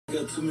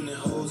got too many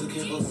hoes, I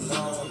can't fuck them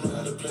long. Know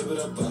how to play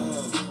with a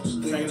ball.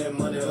 Thinking that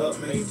money up,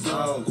 make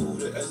fall. Ooh,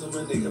 the ass on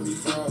my dick, I be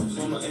from.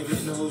 Mama ain't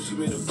made no hoe, she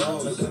made a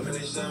ball. I got me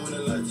that shine when the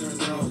light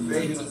turns on.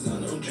 Baby, the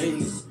sun on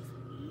dreams.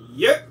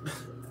 Yep.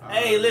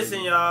 Hey,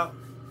 listen, y'all.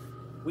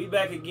 We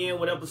back again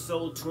with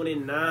episode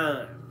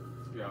 29.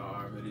 Y'all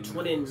already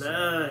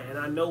 29. And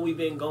I know we've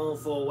been going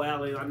for a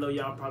while, and I know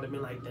y'all probably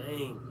been like,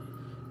 dang.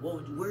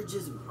 Well, we're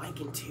just Mike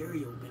and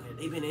Tario.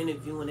 They've been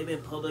interviewing, they've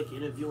been public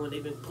interviewing,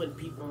 they've been putting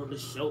people on the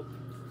show.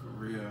 For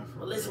real.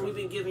 Well, listen, we've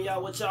been giving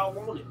y'all what y'all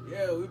wanted.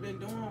 Yeah, we've been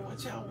doing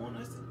what y'all want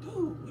us to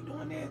do. We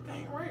doing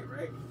everything right?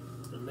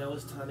 And now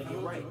it's time to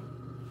get right.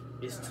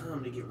 It's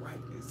time to get right.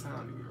 It's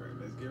time to get right.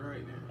 Let's get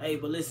right now. Hey,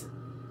 but listen,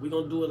 we're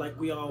going to do it like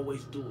we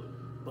always do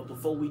it. But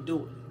before we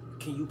do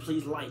it, can you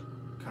please like,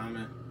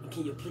 comment, and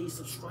can you please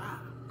subscribe?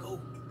 Go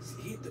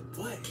hit the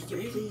button. Can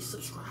you please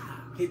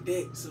subscribe? Hit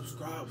that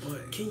subscribe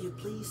button. Can you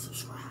please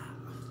subscribe?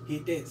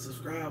 Hit that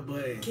subscribe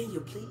button. Can you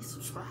please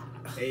subscribe?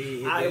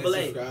 Hey, hit that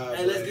subscribe button.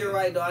 Hey, let's get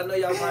right though. I know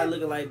y'all probably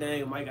looking like,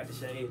 dang, Mike got the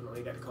shades, no,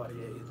 he got the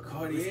Cartiers.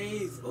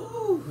 Cartiers.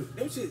 Ooh,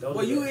 them shit. Those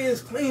Well, you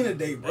is clean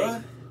today, bro.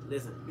 Hey,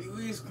 listen. You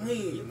is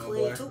clean. You my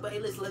clean boy. too, baby.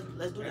 Let's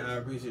do Man, that. I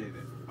appreciate it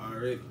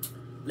already.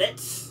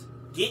 Let's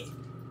get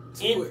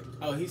To in it.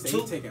 Oh, he said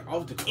he's taking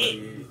off the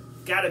Cartiers.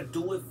 Gotta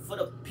do it for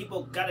the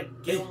people. Gotta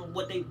give them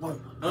what they want.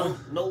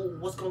 Don't know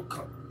what's gonna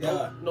come.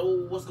 Don't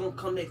know what's gonna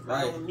come next.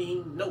 Right. I don't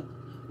mean no.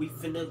 We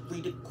finna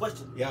read the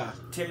question. Yeah.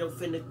 Tario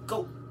finna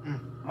go.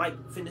 Mike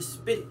finna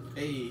spit it.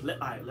 Hey.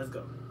 Alright, let's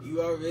go.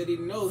 You already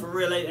know. For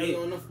real, hey.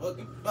 On the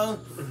fucking phone.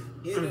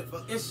 Hit the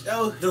fucking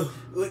show.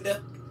 With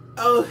the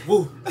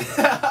Woo.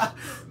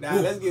 Nah,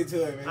 let's get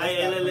to it, man. Let's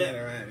stop playing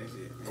around and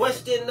shit.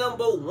 Question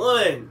number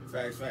 1.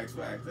 Facts.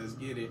 Let's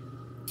get it.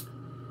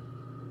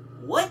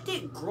 What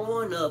did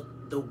growing up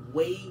the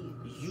way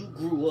you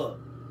grew up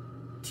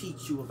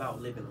teach you about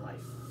living life?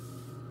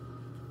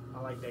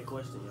 I like that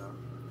question, y'all.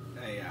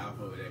 Hey, I'll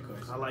put with that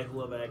question. I like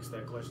whoever asked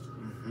that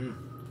question.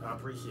 I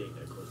appreciate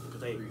that question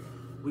because hey,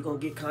 we're gonna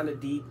get kind of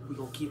deep. We're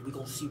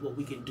gonna see what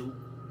we can do,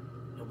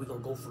 and we're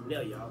gonna go from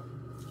there, y'all.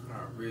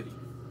 Already.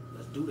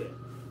 Let's do that.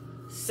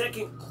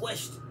 Second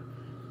question: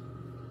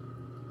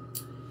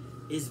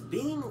 is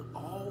being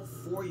all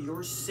for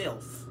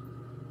yourself?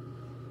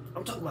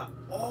 I'm talking about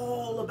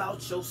all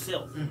about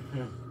yourself.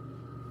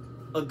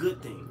 A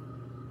good thing,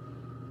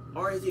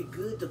 or is it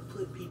good to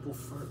put people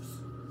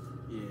first?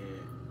 Yeah.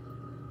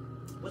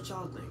 What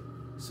y'all think?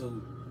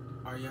 So,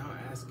 are y'all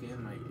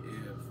asking like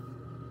if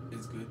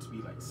it's good to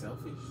be like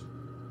selfish,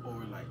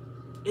 or like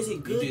is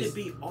it good to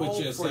be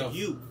all for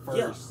you?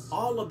 First. Yeah,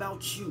 all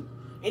about you.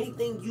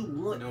 Anything you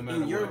want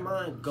in your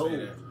mind goes.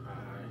 Alright.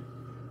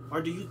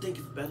 Or do you think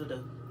it's better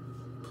to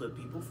put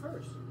people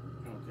first?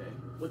 Okay.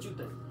 What you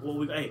think?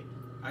 Well, hey,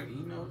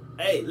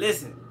 hey,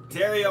 listen,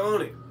 Tario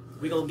on it.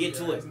 We gonna get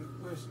to it.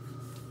 Question.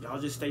 Y'all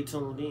just stay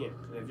tuned in.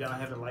 And if y'all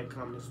haven't liked,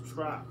 comment, and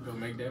subscribe. Go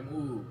make that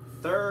move.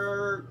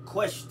 Third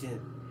question: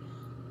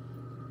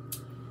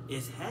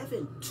 is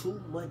having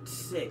too much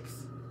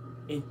sex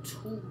and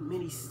too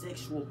many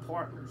sexual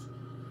partners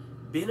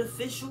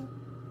beneficial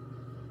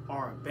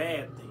or a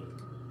bad thing?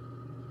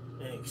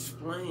 And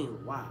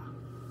explain why.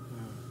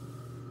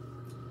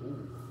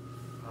 Ooh,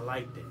 I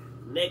like that.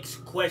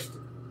 Next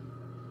question: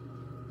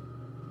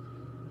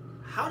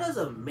 how does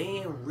a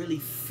man really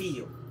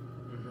feel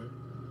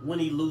when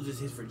he loses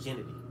his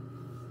virginity?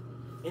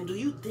 And do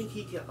you think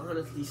he can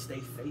honestly stay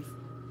faithful?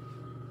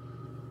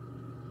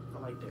 I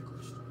like that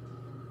question.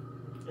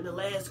 And the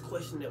last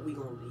question that we're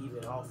going to leave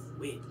it off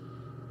with: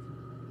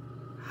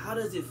 how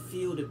does it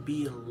feel to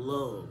be in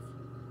love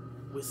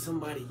with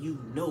somebody you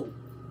know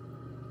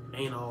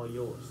ain't all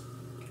yours?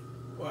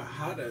 Well,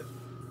 how to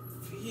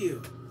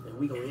feel? And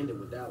we're going to end it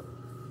with that one.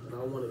 And I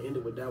don't want to end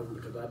it with that one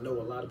because I know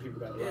a lot of people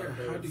got a lot of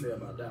things to say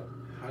about that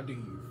one. How do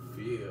you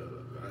feel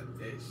about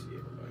that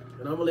shit?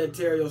 And I'm going to let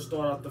Tario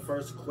start off the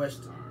first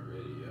question.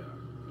 Already, yeah.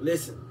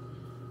 Listen,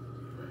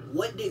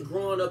 what did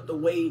growing up the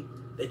way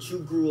that you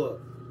grew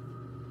up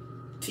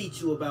teach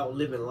you about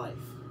living life?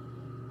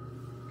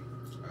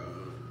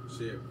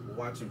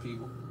 Watching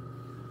people.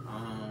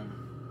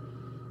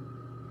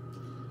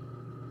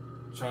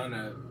 Trying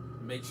to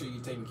make sure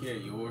you're taking care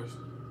of yours.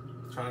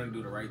 Trying to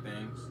do the right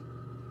things.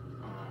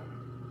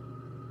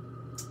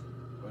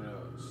 What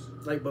else?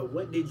 Like, but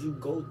what did you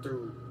go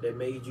through that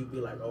made you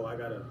be like, oh, I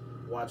gotta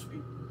watch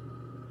people?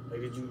 Like,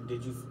 did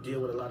you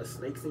deal with a lot of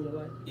snakes in your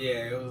life?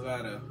 Yeah, it was a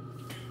lot of,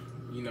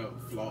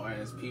 flaw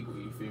ass people.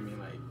 You feel me?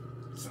 Like,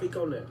 speak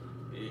on that.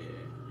 Yeah.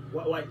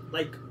 What,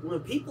 like when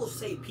people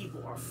say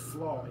people are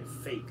flawed and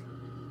fake,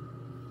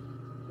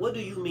 what do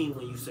you mean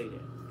when you say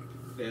that?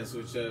 They'll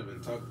switch up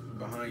and talk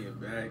behind your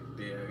back.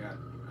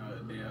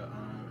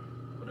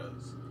 What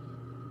else?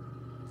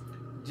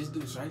 Just do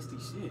shiesty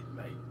shit.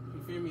 Like,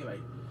 you feel me?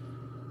 Like,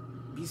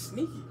 be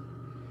sneaky.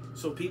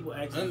 So people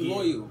actually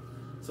unloyal.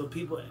 So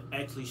people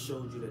actually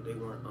showed you that they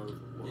weren't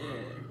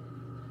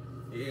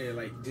Yeah,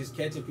 like just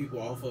catching people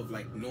off of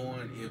like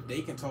knowing if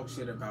they can talk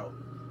shit about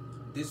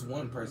this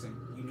one person,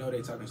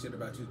 they talking shit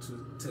about you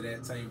to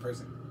that same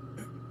person.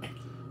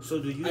 So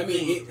do you? I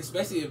mean,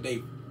 especially if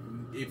they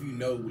if you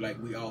know,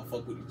 like, we all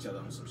fuck with each other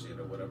on some shit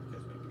or whatever.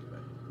 Cause maybe,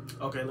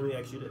 like, Okay, let me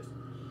ask you this.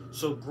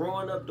 So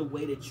growing up the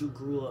way that you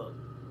grew up,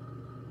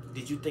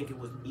 did you think it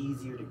was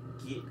easier to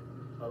get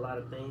a lot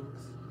of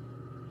things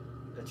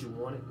that you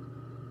wanted?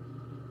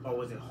 Or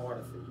was it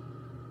harder for you?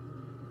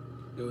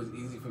 it was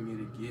easy for me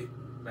to get,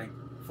 like,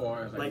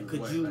 far as, Like,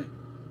 what,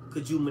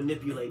 could you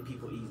manipulate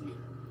people easier?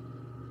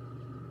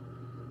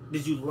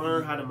 Did you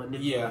learn how to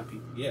manipulate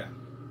people? Yeah.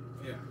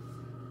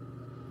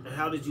 And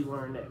how did you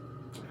learn that?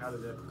 How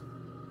did that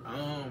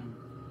become?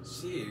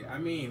 Shit. I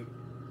mean,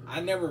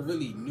 I never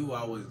really knew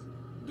I was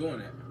doing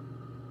that.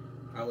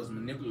 I was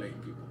manipulating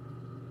people.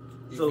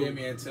 You feel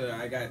me? Until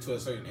I got to a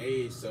certain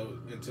age, so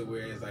until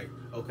where it's like,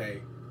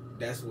 okay,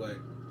 that's what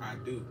I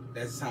do.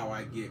 That's how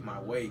I get my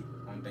way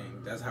on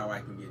things. That's how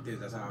I can get this.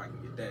 That's how I can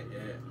get that.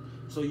 Yeah.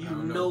 So you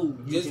know,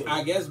 just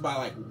I guess by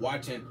like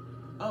watching.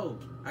 Oh,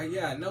 I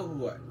know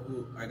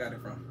who I got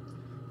it from.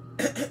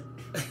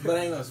 But I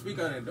ain't gonna speak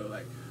on it though.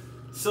 Like,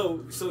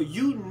 so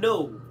you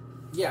know.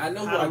 Yeah, I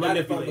know who I got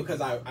it from because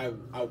I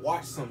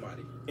watched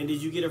somebody. And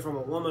did you get it from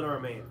a woman or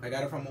a man? I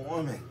got it from a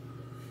woman.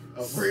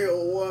 A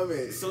real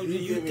woman. So do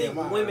you think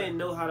women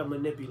know how to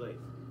manipulate?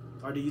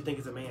 Or do you think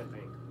it's a man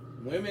thing?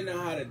 Women know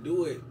how to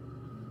do it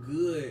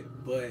good,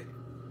 but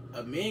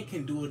a man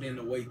can do it in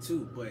a way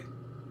too. But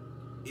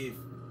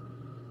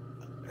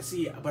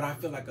but I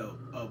feel like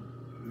a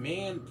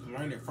man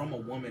learning from a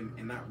woman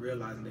and not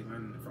realizing they're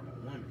learning it from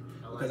a woman.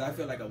 Because I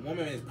feel like a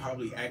woman is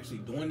probably actually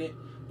doing it,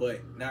 but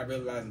not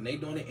realizing they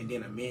doing it, and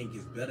then a man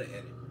gets better at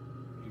it.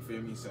 You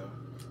feel me? So.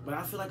 But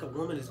I feel like a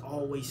woman is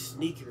always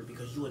sneakier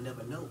because you will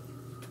never know.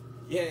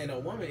 Yeah, and a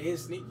woman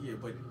is sneakier,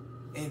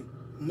 and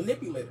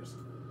manipulators.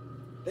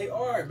 They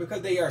are,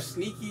 because they are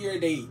sneakier.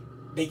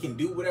 They can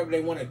do whatever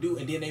they want to do,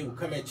 and then they will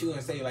come at you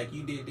and say, like,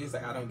 you did this,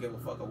 like, I don't give a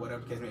fuck, or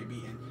whatever the case may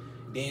be, and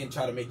then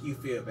try to make you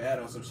feel bad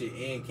on some shit,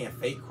 and can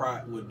fake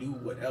cry, will do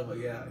whatever,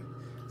 yeah.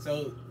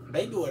 So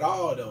they do it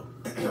all though.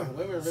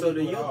 Women really so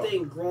do it you all.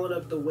 think growing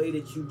up the way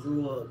that you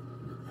grew up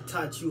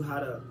taught you how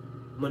to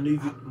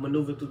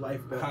maneuver through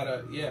life better? How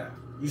to, yeah.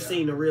 You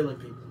seen the real in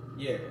people.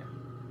 Yeah.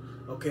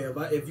 Okay,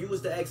 if you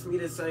was to ask me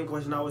the same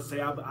question, I would say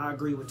I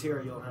agree with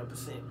Tario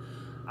 100%.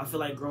 I feel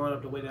like growing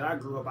up the way that I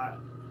grew up,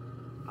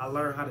 I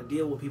learned how to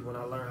deal with people, and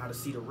I learned how to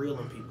see the real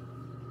in people.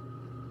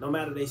 No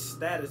matter their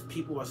status,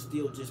 people are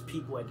still just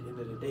people at the end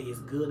of the day. It's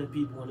good in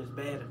people and it's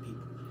bad in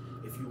people.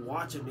 If you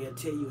watch them, they'll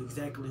tell you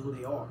exactly who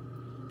they are.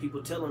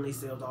 People tell them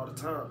themselves all the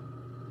time.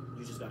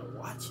 You just gotta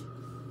watch it.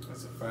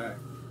 That's a fact.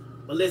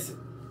 But listen,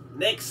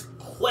 next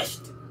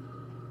question.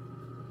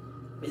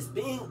 Is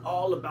being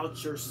all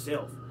about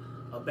yourself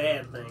a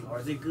bad thing, or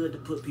is it good to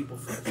put people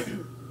first?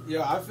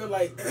 Yeah, I feel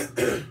like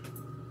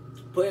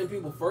putting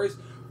people first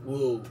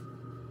will,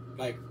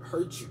 like,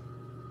 hurt you.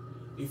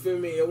 You feel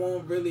me? It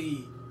won't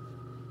really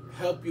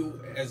help you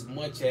as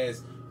much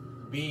as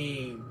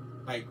being,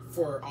 like,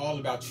 for all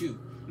about you.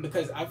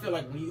 Because I feel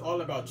like when you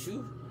all about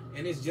you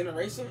in this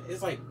generation,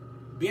 it's like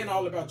being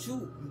all about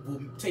you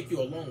will take you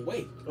a long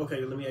way.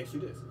 Okay, let me ask you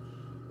this.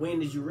 When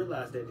did you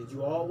realize that? Did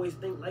you always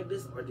think like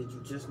this, or did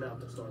you just now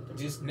start thinking?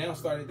 Just now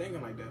started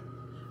thinking like that.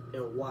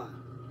 And why?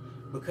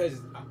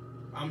 Because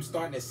I'm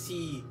starting to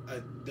see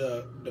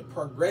the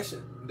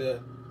progression,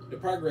 the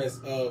progress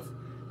of,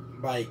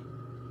 like,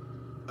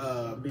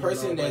 a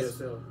person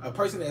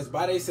that's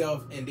by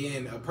themselves, and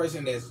then a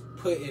person that's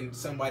putting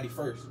somebody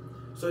first.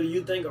 So do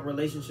you think a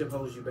relationship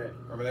holds you back?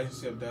 A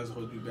relationship does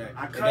hold you back.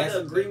 I kind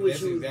of agree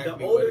with you. Exactly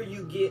the older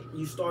you get,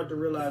 you start to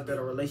realize that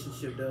a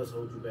relationship does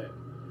hold you back,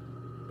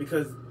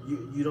 because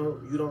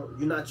you're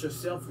not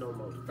yourself no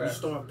more. Facts.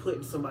 You start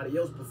putting somebody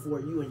else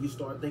before you, and you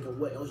start thinking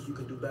what else you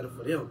can do better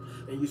for them,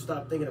 and you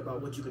stop thinking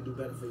about what you can do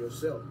better for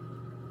yourself.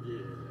 Yeah.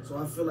 So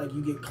I feel like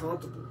you get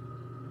comfortable.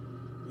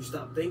 You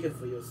stop thinking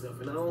for yourself,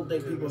 and I don't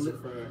think people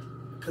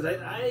because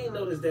I ain't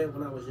noticed that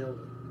when I was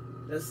younger.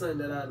 That's something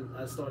that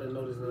I started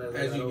noticing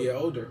as you get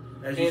older.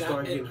 As you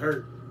start getting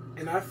hurt.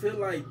 And I feel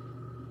like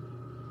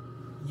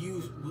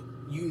you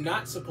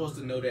not supposed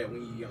to know that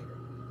when you're younger.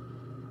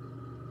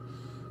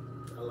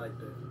 I like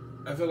that.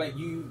 I feel like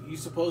you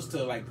supposed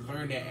to, like,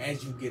 learn that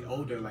as you get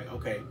older. Like,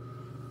 okay,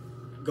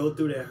 go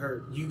through that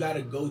hurt. You got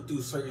to go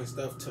through certain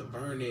stuff to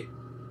learn it,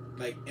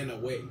 like, in a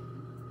way.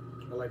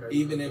 I like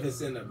even if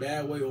it's in a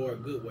bad way or a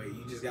good way,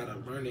 you just got to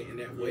learn it in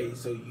that way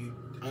so you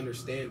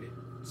understand it.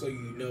 So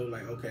you know,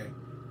 like, okay,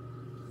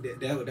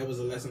 that was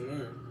a lesson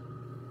learned.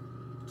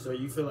 So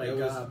you feel like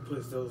God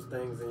puts those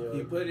things in your...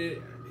 He put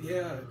it,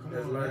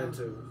 that's learning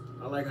too.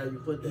 I like how you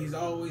put that. He's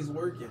always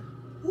working.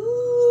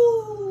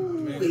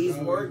 Ooh, man, he's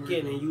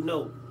working, and you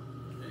know,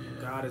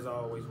 God is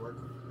always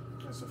working.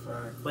 That's a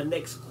fact. But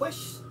next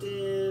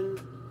question: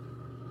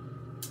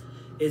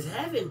 is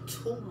having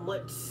too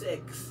much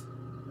sex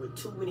with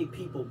too many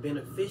people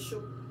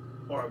beneficial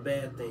or a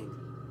bad thing?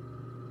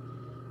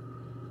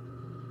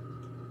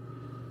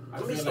 I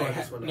feel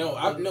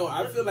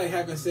like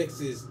having sex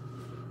is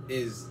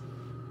it's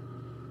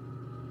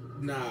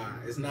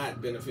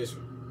not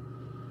beneficial.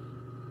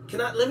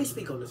 Let me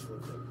speak on this real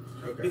quick.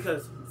 Okay.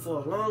 Because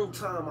for a long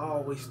time I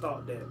always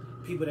thought that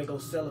people that go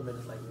celibate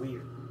is like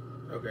weird.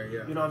 Okay,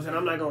 yeah. You know what I'm saying?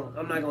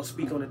 I'm not gonna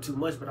speak on it too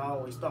much, but I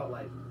always thought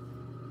like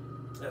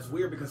that's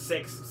weird because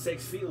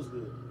sex feels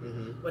good.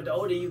 Mm-hmm. But the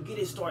older you get,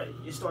 you start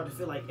to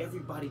feel like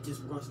everybody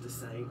just wants the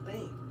same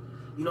thing.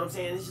 You know what I'm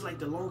saying? It's just like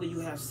the longer you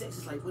have sex,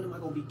 it's like when am I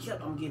gonna be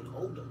kept? I'm getting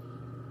older.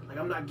 Like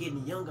I'm not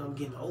getting younger, I'm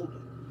getting older.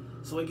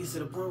 So it gets to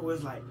the point where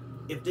it's like,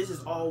 if this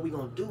is all we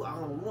gonna do, I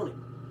don't want it.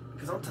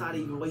 Because I'm tired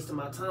of even wasting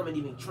my time and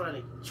even try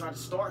to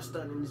start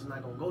studying and it's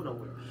not gonna go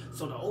nowhere.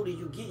 So the older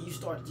you get, you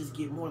start to just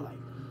get more like,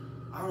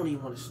 I don't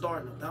even want to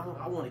start nothing.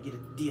 I want to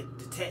get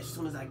detached as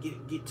soon as I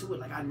get to it.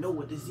 Like I know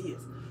what this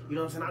is. You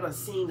know what I'm saying? I done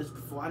seen this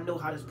before. I know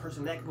how this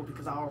person acting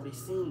because I already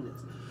seen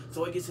this.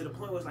 So it gets to the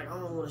point where it's like, I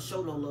don't want to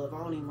show no love. I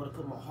don't even want to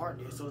put my heart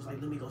there. So it's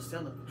like, let me go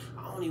sell it.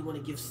 I don't even want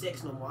to give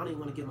sex no more. I don't even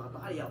want to give my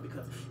body out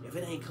because if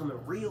it ain't coming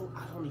real,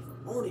 I don't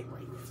even want it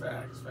right now.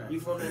 Facts. You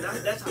feel me? And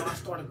that's how I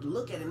started to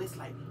look at it. And it's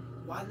like,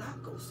 why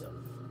not go sell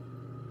it?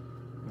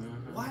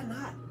 Mm-hmm. Why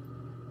not?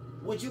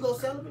 Would you go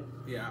celibate?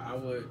 Yeah, I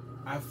would.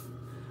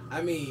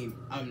 I mean,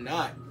 I'm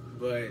not,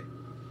 but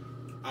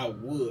I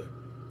would.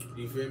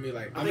 You feel me?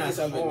 Like, I'm not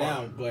celibate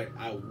now, but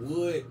I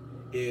would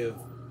if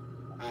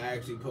I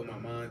actually put my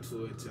mind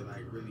to it to,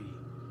 like, really,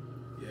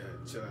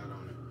 chill out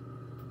on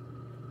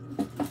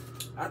it.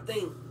 I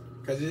think...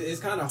 Because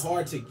it's kind of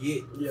hard to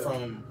get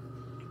from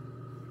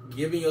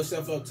giving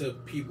yourself up to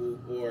people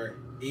or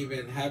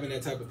even having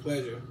that type of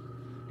pleasure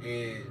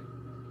and,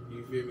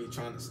 you feel me,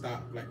 trying to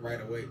stop, like,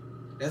 right away.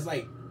 That's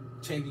like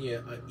changing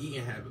your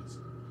eating habits.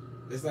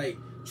 It's like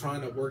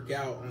trying to work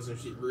out on some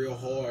shit real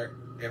hard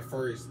at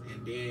first,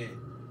 and then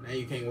now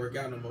you can't work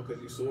out no more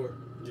because you're sore.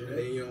 Yeah. And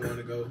then you don't want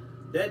to go.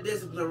 That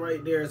discipline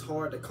right there is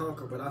hard to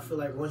conquer, but I feel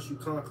like once you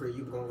conquer it,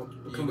 you're going to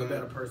become a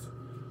better person.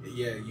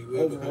 Yeah, you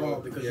will.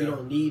 Overall, because you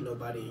don't need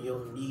nobody and you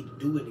don't need to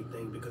do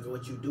anything because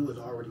what you do is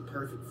already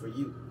perfect for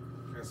you.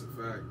 That's a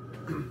fact.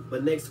 Yeah.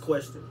 But next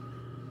question.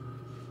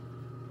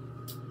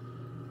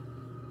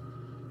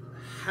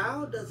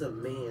 How does a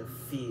man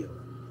feel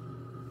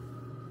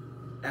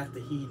after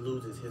he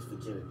loses his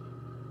virginity?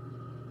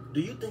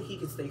 Do you think he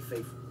can stay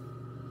faithful?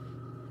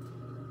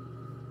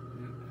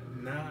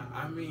 Nah,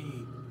 I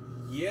mean,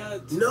 yeah.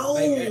 No,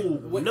 like,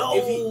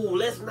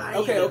 let's not.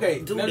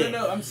 Okay. Do no.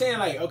 that. I'm saying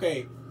like,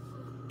 okay,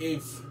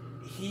 if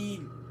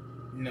he,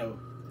 no.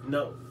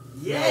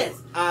 Yes.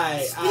 No.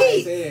 I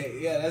say that.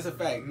 Yeah, that's a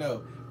fact.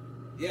 No.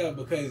 Yeah,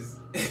 because.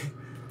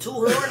 Too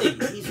horny.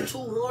 He's too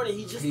horny.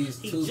 He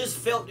just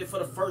felt it for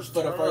the first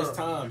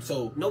time.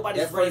 So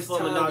nobody's ready for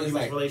a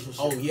monogamous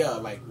relationship. Oh yeah,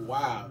 like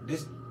wow,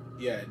 this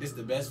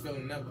the best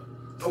feeling ever.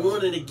 So, I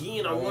want it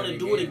again. I want to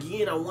do it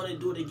again. I want to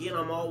do it again.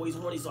 I'm always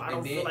horny, so I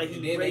don't feel like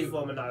he's ready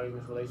for a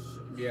monogamous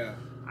relationship. Yeah.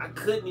 I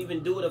couldn't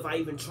even do it if I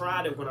even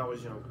tried it when I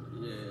was younger.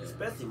 Yeah.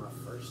 Especially my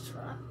first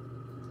try.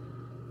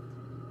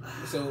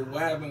 So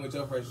what happened with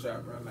your first try,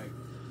 bro? Like.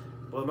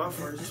 Well, my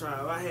first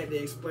try, if I had to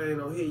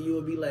explain on here, you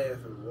would be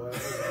laughing, boy.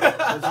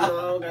 Because you know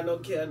I don't got no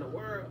care in the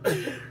world.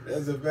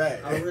 That's a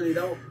fact. I really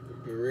don't.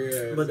 For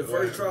real. But the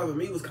first try for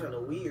me was kind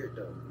of weird,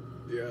 though.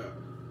 Yeah.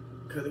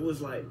 Because it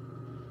was like,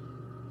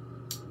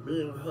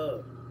 me and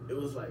her, it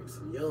was like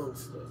some young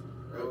stuff.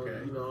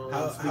 Okay. You know,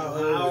 I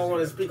don't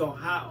want to speak on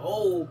how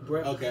old,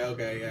 bro.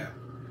 Okay, yeah.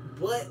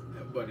 But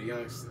a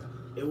youngster.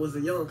 It was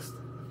a youngster.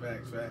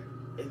 Facts.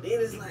 And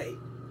then it's like,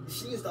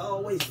 she used to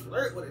always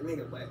flirt with a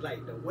nigga, but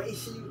like the way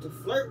she used to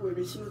flirt with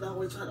me, she was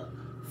always trying to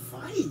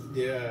fight.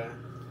 Yeah.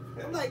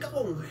 I'm like,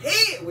 go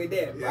ahead with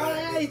that, bro.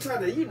 I ain't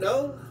trying to, I ain't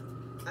trying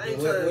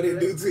to. What did it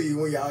do to you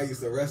when y'all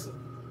used to wrestle?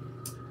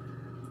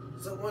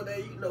 So one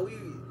day, we,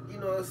 you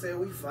know what I'm saying,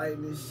 we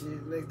fighting this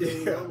shit. Next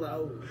thing I'm like,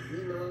 oh,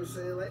 you know what I'm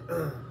saying, like,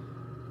 I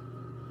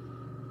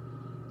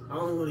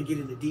don't want to get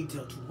into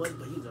detail too much,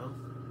 but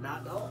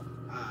not all.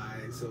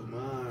 Alright, so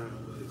mine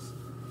was,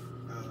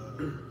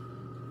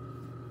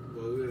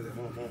 well, we was at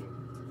my mama.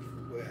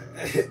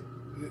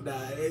 Nah,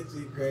 that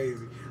shit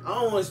crazy. I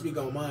don't want to speak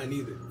on mine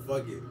either.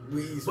 Fuck it.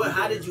 But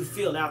how did you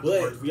feel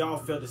afterwards? We all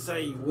felt the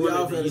same. We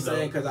all felt the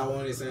same because I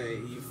wanted the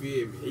same. You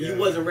feel me? You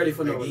wasn't ready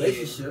for no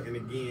relationship. And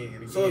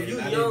again. So if you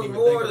young,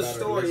 more of the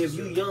story, if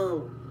you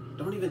young,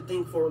 don't even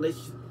think for a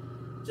relationship.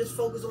 Just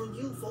focus on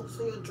you. Focus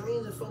on your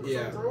dreams and focus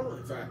on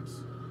growing. Facts.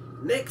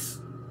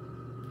 Next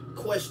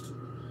question.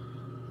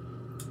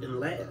 And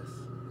last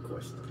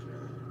question.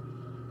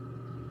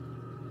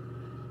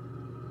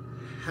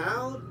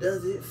 How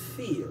does it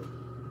feel,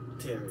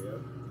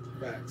 Tario,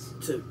 Facts,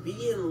 to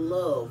be in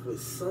love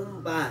with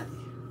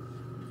somebody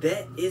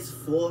that is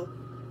for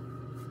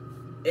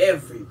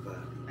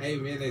everybody? Hey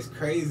man, it's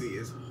crazy.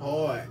 It's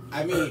hard.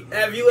 I mean,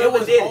 have you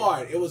ever did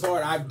hard. It was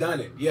hard. I've done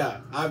it.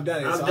 Yeah, I've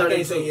done it. So I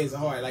can't say it's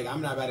hard. Like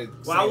I'm not about to.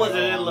 Well, I wasn't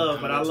in love,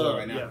 but I love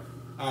right now. Yeah.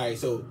 All right,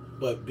 so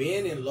but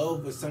being in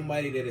love with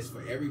somebody that is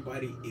for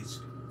everybody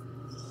is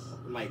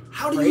like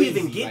how do crazy. you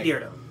even get there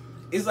though?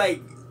 It's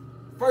like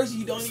first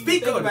you don't even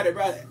think about it,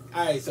 bro. All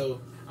right,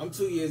 so I'm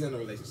 2 years in a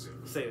relationship.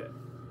 Say that.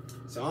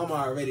 So I'm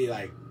already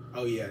like,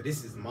 oh yeah,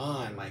 this is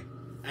mine. Like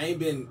I ain't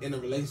been in a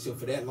relationship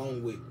for that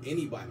long with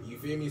anybody. You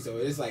feel me? So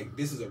it's like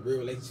this is a real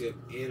relationship,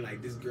 and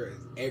like this girl is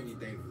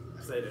everything.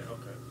 Say that.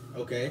 Okay.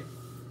 Okay.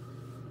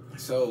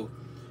 So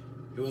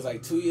it was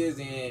like 2 years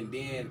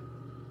in.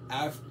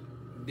 I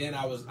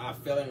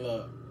fell in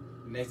love.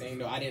 Next thing you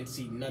know, I didn't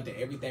see nothing.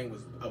 Everything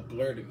was a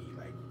blur to me.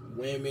 Like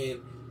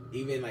women,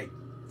 even like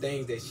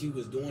things that she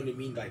was doing to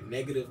me, like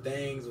negative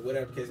things or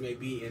whatever the case may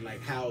be, and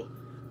like how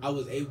I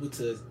was able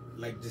to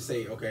like just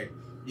say, okay,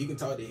 you can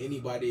talk to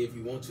anybody if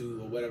you want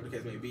to or whatever the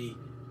case may be,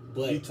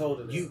 but you told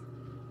her that.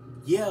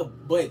 Yeah,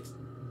 but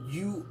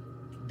you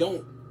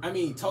don't. I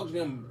mean, talk to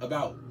them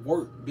about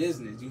work,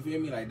 business. You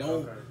feel me? Like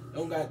don't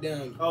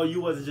goddamn. Oh,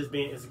 you wasn't just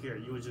being insecure.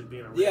 You was just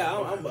being a. Yeah,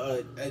 I'm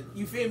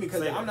you feel me?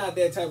 Because I'm not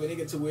that type of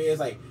nigga to where it's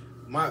like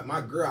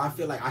my girl. I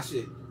feel like I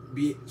should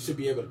be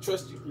able to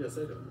trust you. Yeah,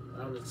 say that.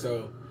 I understand.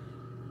 So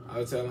I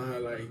was telling her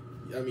like,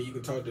 I mean, you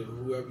can talk to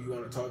whoever you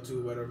want to talk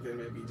to, whatever it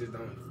may be. Just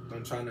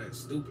don't try nothing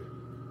stupid.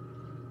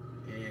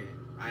 And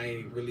I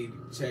ain't really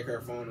check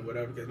her phone or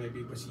whatever it may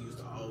be, but she used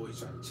to always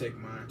try to check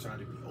mine, try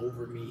to be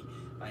over me,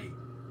 like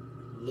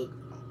look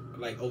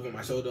like over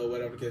my shoulder or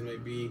whatever the case may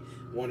be,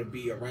 want to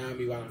be around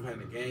me while I'm playing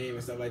the game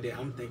and stuff like that.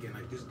 I'm thinking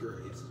like this girl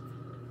is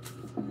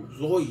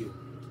loyal.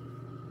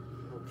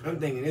 I'm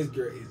thinking this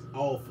girl is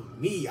all for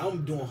me.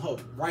 I'm doing her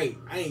right.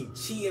 I ain't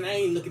cheating. I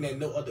ain't looking at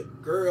no other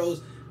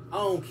girls. I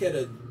don't care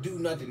to do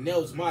nothing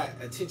else. My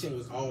attention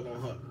was all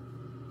on her.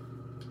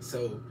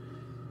 So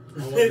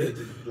I'm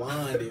just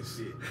blind and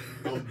shit.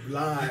 I'm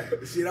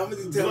blind. Shit, I'm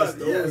gonna tell a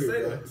story. Yeah,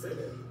 say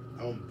that.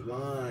 I'm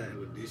blind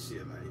with this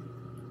shit, like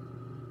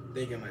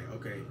thinking like,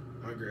 okay,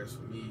 my girl's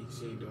for me.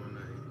 She ain't doing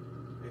nothing.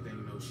 Next thing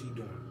you know, she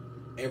doing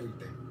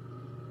everything.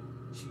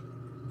 She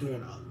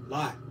doing a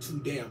lot, too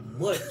damn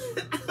much,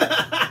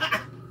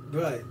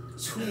 bruh.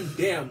 Too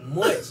damn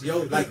much, yo.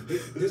 Like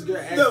this girl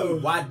asked me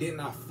why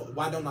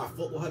don't I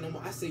fuck with her no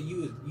more? I said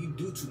you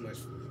do too much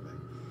for me. Like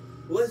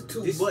what's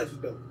too much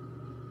though?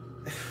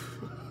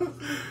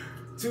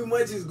 Too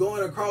much is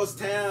going across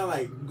town,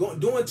 like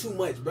doing too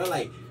much, bro.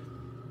 Like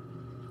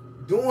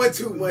doing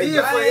too much.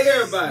 Being for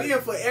everybody.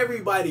 Being for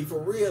everybody, for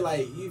real.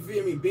 Like you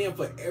feel me? Being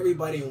for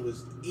everybody and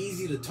was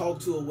easy to talk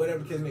to or whatever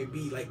the case may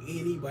be. Like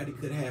anybody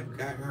could have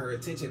gotten her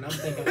attention. I'm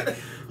thinking like,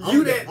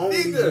 I'm that only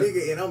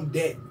nigga and I'm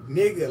that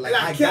nigga. Like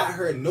I got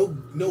her. No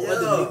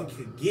other nigga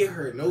could get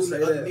her. No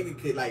other nigga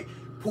could like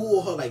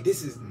pull her. Like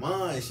this is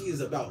mine. She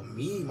is about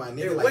me, my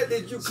nigga. And like, what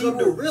did you come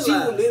to realize? She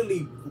would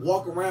literally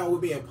walk around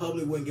with me in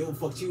public, wouldn't give a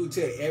fuck. She would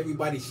tell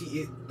everybody she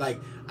is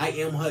like I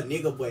am her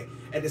nigga, but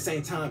at the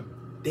same time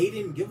they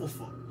didn't give a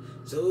fuck.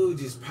 So it was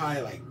just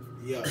probably like,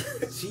 yo,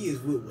 she is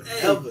with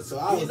whatever. Hey, so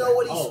I was know like,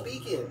 what he's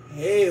speaking?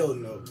 Hell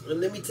no. And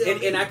let me tell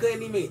you, and I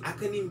couldn't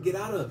even get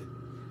out of it.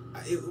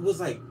 It was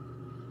like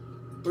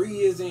 3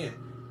 years in.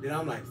 Then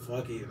I'm like,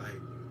 fuck it,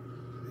 like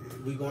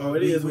we going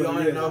we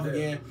on and off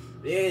again.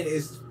 Then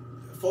it's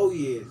 4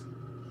 years.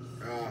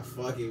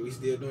 Fuck it, we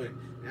still doing it.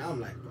 Now I'm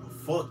like, bro,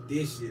 fuck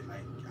this shit.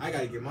 Like I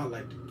gotta get my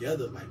life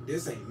together. Like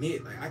this ain't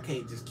it. Like I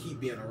can't just keep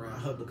being around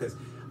her because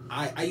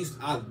I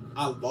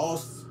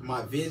lost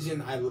my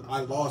vision. I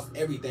lost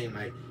everything.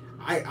 Like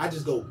I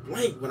just go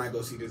blank when I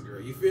go see this girl.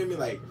 You feel me?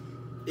 Like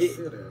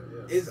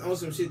it's on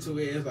some shit to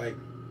where it's like,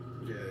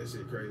 yeah, that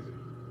shit crazy.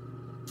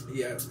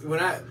 Yeah,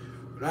 when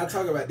I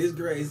talk about this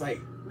girl, it's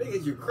like,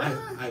 nigga, you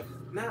cry?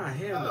 Nah,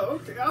 hell no. Oh,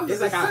 okay. I was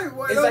it's like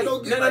no.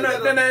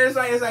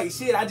 It's like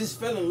shit. I just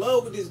fell in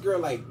love with this girl.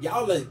 Like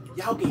y'all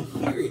can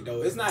hear it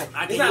though. It's not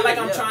like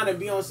I'm trying to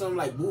be on some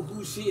like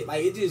boo-hoo shit.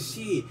 Like it just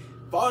shit.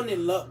 Falling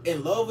in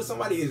love with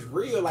somebody is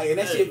real. Like and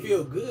that shit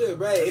feel good,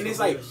 bro. And it's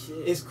like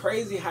it's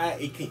crazy how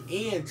it can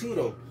end too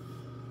though.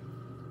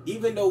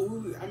 Even though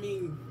we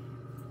 19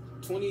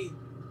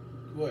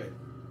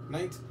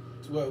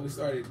 we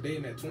started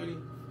dating at 20.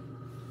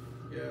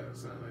 Yeah,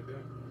 something like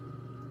that.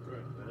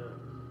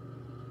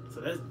 So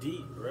that's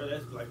deep, bro.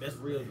 That's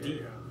real deep.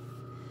 Yeah.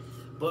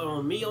 But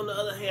on me, on the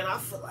other hand, I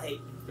feel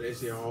like that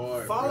shit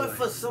hard. Falling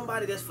for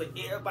somebody that's for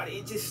everybody,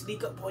 it just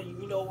sneak up on you.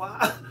 You know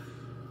why?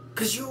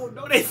 Cause you don't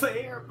know they for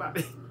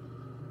everybody.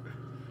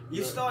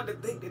 You start to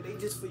think that they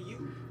just for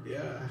you.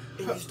 Yeah.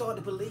 And you start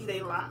to believe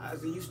they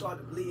lies, and you start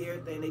to believe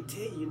everything they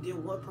tell you. And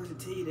then one person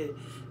tell you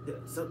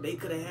that something they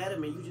could have had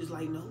them, and you just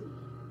like, no,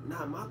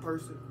 not my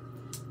person.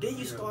 Then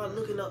you start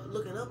looking up,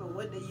 and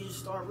one day you just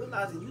start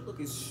realizing you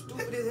looking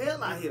stupid as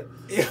hell out here.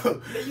 Yo,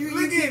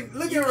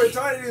 looking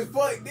retarded as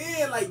fuck.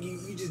 Then like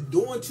you just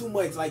doing too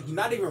much. Like you're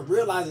not even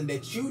realizing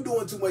that you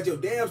doing too much your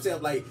damn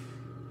self. Like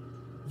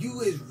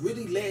you is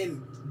really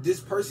letting this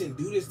person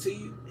do this to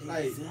you.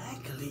 Like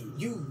exactly.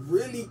 You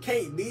really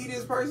can't leave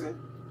this person.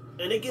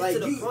 And it gets like to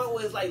the point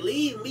where it's like,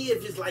 leave me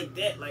if it's like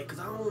that. Like, cause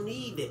I don't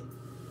need that.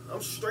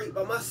 I'm straight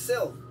by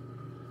myself.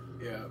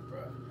 Yeah,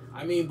 bro.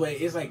 I mean, but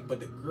it's like, but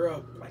the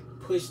girl like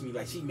pushed me.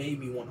 Like she made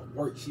me want to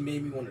work. She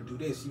made me want to do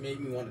this. She made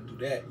me want to do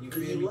that. You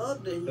feel me?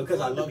 Loved it. Because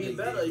I loved to be it.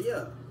 Better,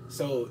 yeah.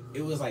 So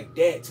it was like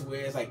that to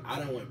where it's like I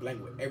don't went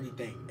blank with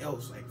everything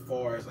else. Like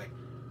far as like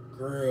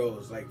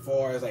girls, like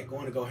far as like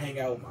going to go hang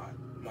out with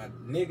my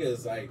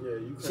niggas, like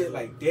shit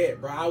like that,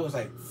 bro. I was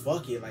like,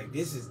 fuck it, like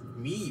this is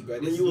me, bro.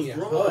 This is me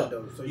and her.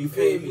 Though, so you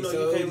feel me? You know,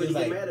 so you can't really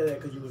like, get mad at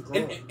that because you was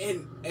grown.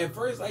 And at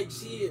first, like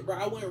shit, bro,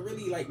 I wasn't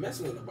really like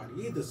messing with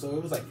nobody either. So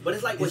it was like, but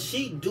it's like what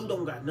she do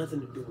don't got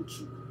nothing to do with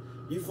you.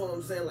 You feel what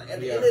I'm saying? Like, at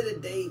the Yeah. end of the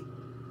day,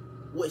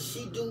 what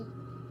she do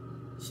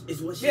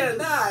is what she do.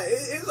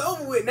 It's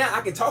over with now.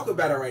 I can talk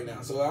about it right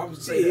now. So I'm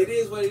saying it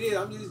is what it is.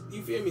 I'm just,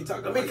 you feel me,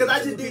 talking I mean, about because I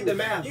two just did people. the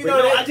math. You You know,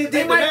 know, they- I just they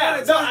did the might math.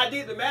 wanna No, talk- I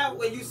did the math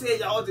when you said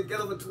y'all was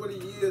together for 20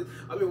 years.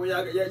 I mean, when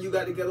you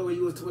got together when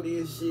you was 20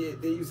 and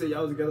shit. Then you said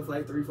y'all was together for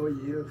like 3-4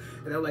 years.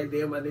 And I'm like,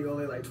 damn, my nigga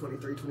only like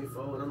 23,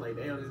 24. And I'm like,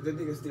 damn, this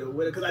nigga still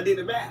with it because I did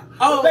the math.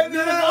 Oh, But baby,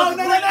 no, this no, is no, the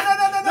no, great-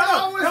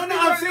 no,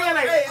 I'm speaking saying right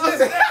like, now. Hey,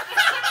 listen.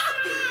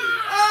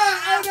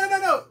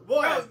 no.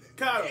 Boy, No,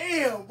 Kyle.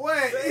 damn, boy.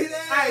 Say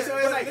that. Alright, so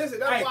it's But like, listen,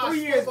 that's why I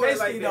 3 years spoke on it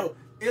basically like though.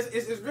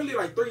 It's really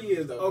like 3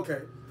 years though. Okay.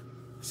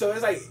 So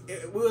it's like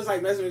we was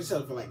like messing with each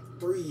other for like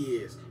 3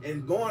 years,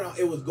 and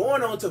it was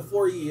going on to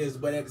 4 years,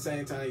 but at the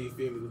same time, you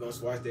feel me, we're gonna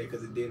squash that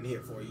because it didn't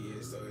hit 4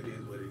 years, so it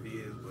is what it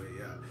is. But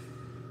yeah,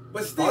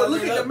 But still,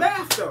 look at the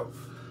math though.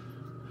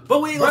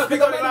 But we ain't bro, gonna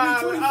speak on it I'm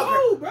live. 24,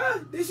 Okay.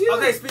 bro. This year.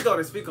 Okay, speak on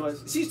it. Speak on it.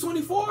 She's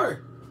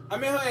 24. I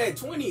met her at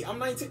 20. I'm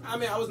 19. I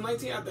mean, I was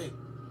 19, I think.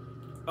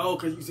 Oh,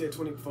 because you said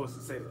 20 before to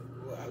say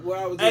that. Well,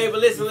 I was. Hey, but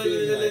listen, you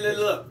feel me,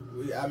 look.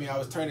 I mean, I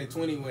was turning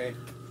 20 when,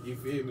 you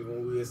feel me,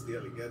 when we were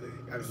still together.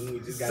 I mean, when we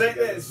just got Say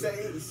together. that.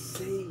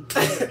 Say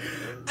that.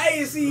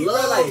 Hey, see,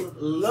 Love, bro, like,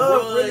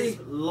 love runs really,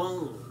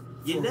 long.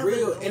 You for never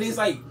real. know. And it's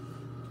like,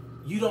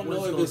 you don't What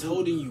know it's if it's gonna do.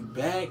 holding you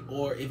back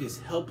or if it's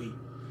helping you.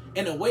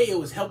 In a way, it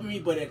was helping me,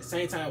 but at the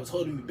same time, it was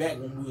holding me back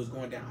when we was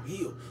going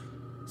downhill.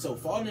 So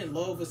falling in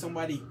love with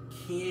somebody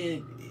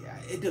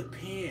it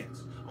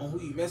depends on who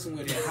you messing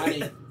with and how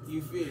they,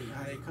 you feel me,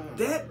 how they come.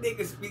 That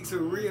nigga speaks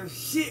some real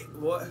shit,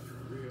 boy.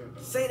 Real,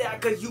 though. Say that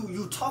because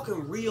you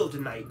talking real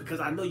tonight because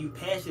I know you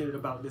passionate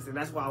about this and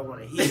that's why I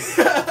want to hear it.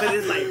 Because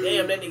it's like,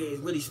 damn, that nigga is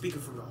really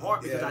speaking from the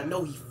heart because Yeah. I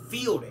know he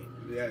feel that.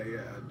 Yeah,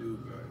 I do,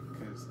 bro.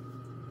 Because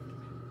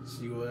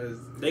she was.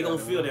 They gonna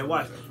feel that.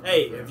 Watch.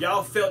 Hey, if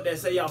y'all felt that,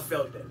 say y'all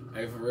felt that.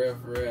 Hey, for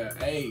real.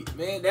 Hey,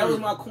 man, that was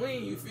my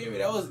queen. You feel me?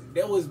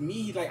 That was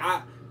me. Like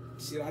I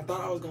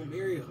thought I was gonna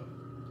marry her.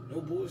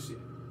 No bullshit.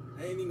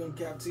 I ain't even gonna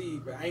cap to you,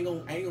 bro. I ain't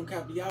gonna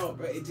cap to y'all,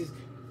 bro. It just,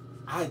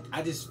 I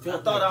just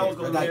felt. I thought like I was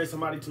that, gonna bro. marry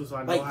somebody too, so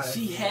I know Like how.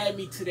 she had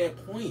me to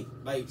that point.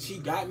 Like she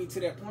got me to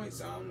that point.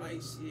 So I'm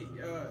like, shit,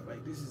 yeah.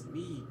 Like this is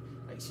me.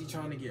 Like she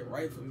trying to get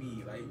right for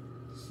me. Like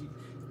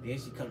then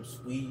she comes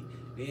sweet.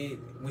 Then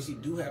when she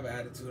do have an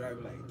attitude, I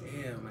be like,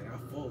 damn. Like I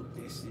fuck with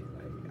this shit.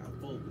 Like I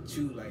fuck with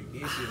you. Like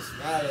this shit.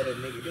 Smile at a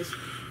nigga. This.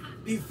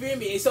 You feel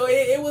me? So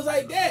it was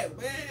like that,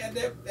 man.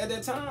 At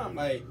that time,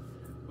 like.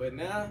 But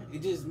now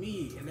it's just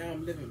me, and now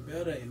I'm living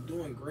better and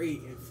doing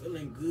great and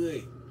feeling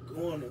good,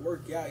 going to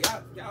work out.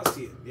 Y'all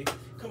see it, nigga.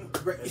 Come on,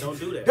 bro. And don't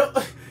do that. Don't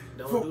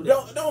Don't do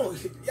that.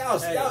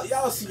 don't.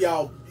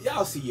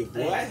 Y'all see your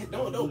boy. Hey,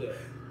 don't do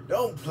that.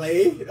 don't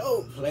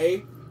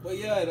play. But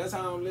yeah, that's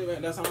how I'm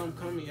living. That's how I'm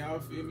coming. Y'all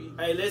feel me?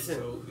 Hey, listen.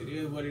 So it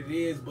is what it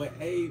is. But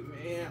hey,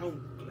 man,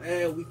 I'm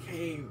glad we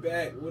came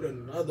back with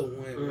another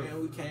one, man.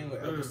 We came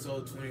with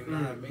episode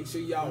 29. Make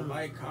sure y'all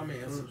like,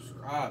 comment, and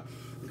subscribe.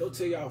 Go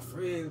tell y'all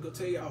friends. Go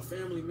tell y'all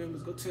family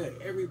members. Go tell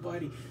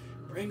everybody.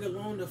 Bring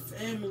along the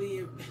family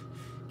and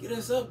get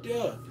us up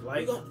there.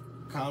 Like,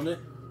 comment,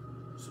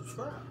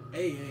 subscribe.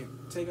 hey,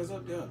 take us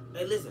up there.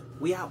 Hey, listen.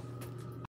 We out.